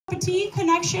empathy,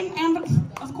 connection, and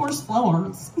of course, flow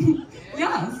arts.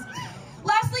 Yes.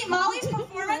 Lastly, Molly's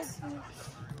performance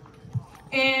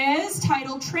is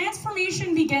titled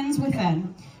Transformation Begins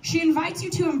Within. She invites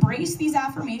you to embrace these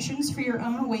affirmations for your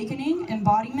own awakening,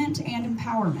 embodiment, and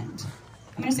empowerment.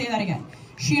 I'm going to say that again.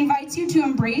 She invites you to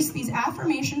embrace these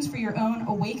affirmations for your own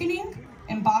awakening,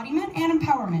 embodiment, and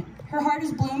empowerment. Her heart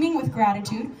is blooming with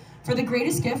gratitude for the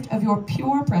greatest gift of your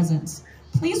pure presence.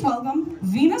 Please welcome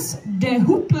Venus de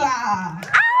Hooplah.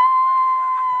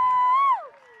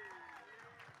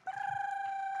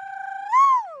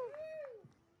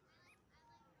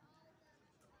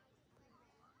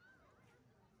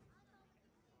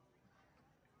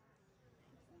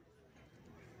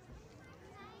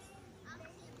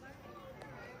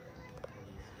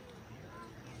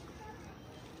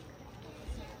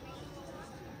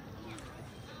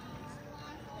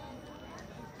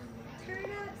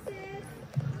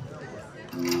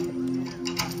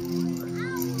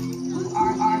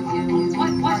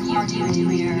 What are you doing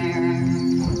here?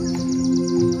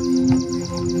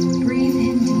 Breathe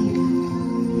in deep.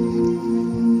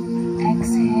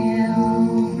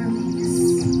 Exhale, release.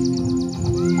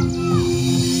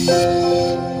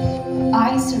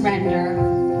 I surrender.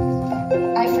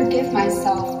 I forgive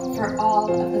myself for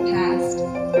all of the past.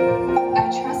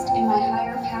 I trust in my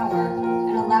higher power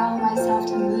and allow myself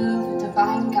to move with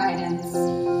divine guidance.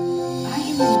 I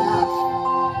am enough.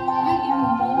 I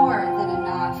am more than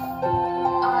enough.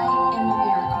 I am a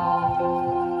miracle.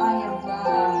 I am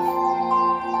love.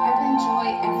 I bring joy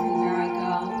everywhere I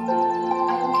go.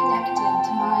 I am connected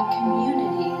to my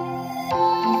community.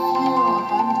 I feel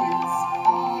abundance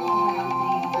all around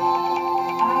me.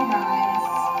 I rise.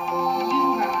 You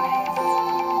rise.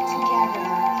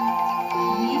 Together,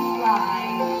 we fly.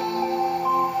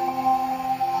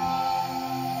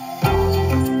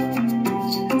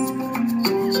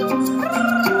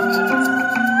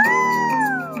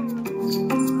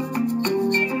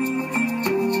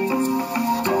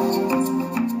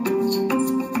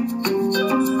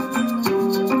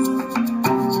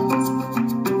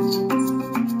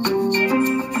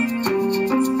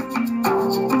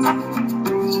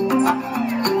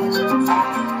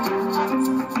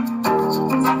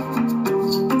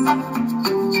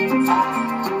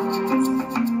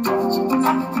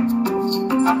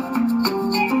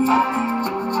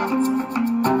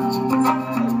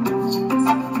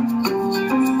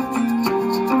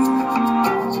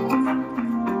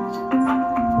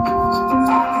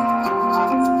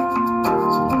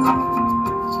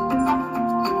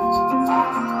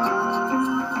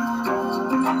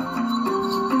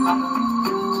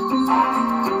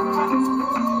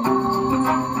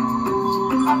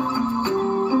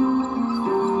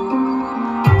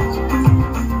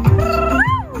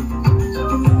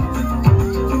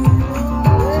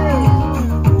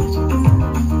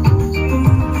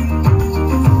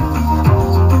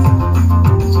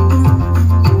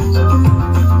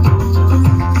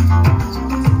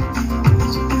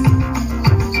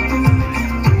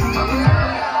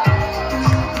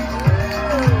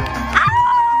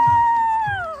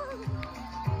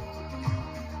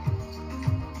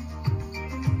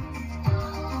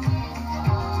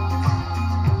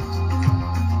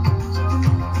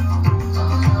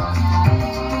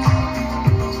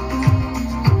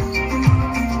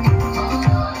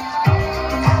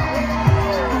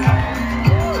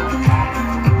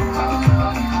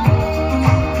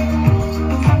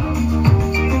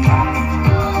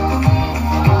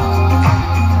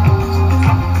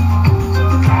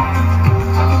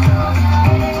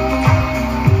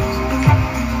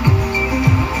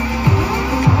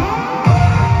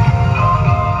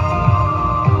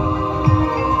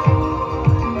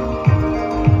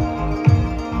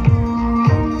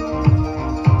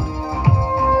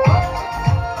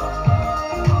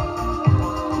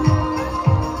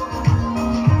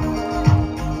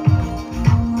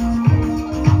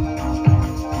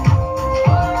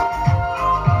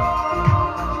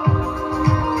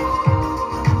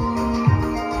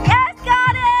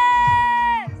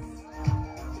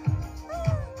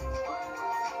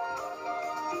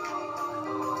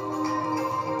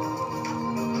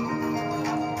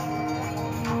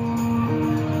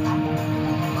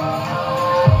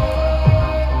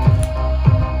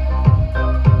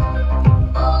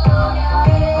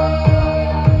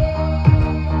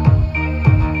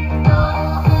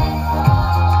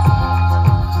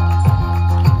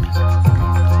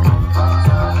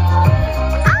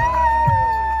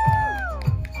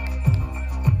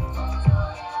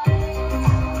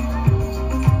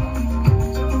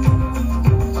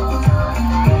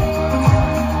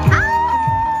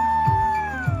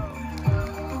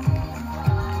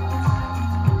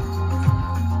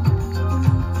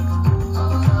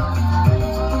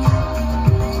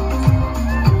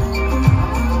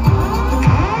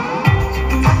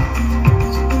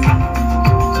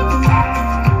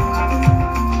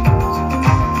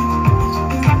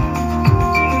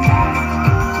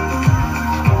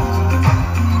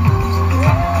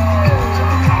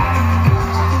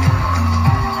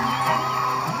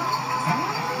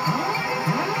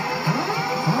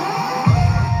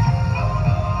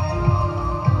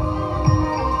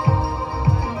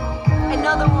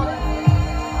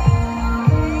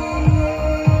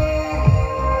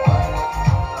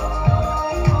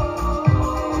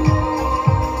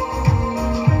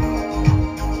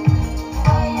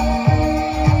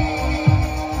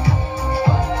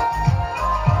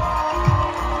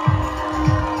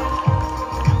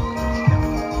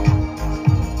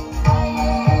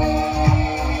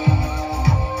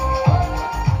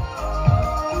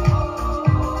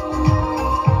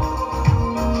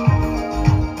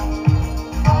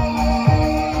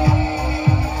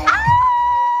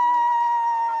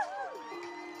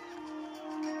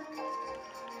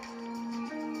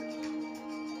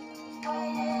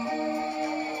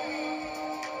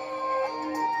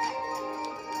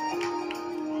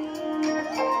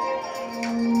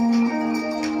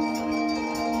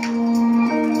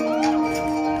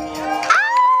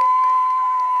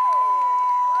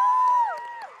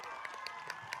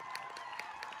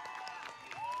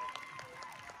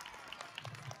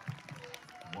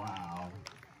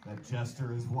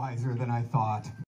 jester is wiser than I thought.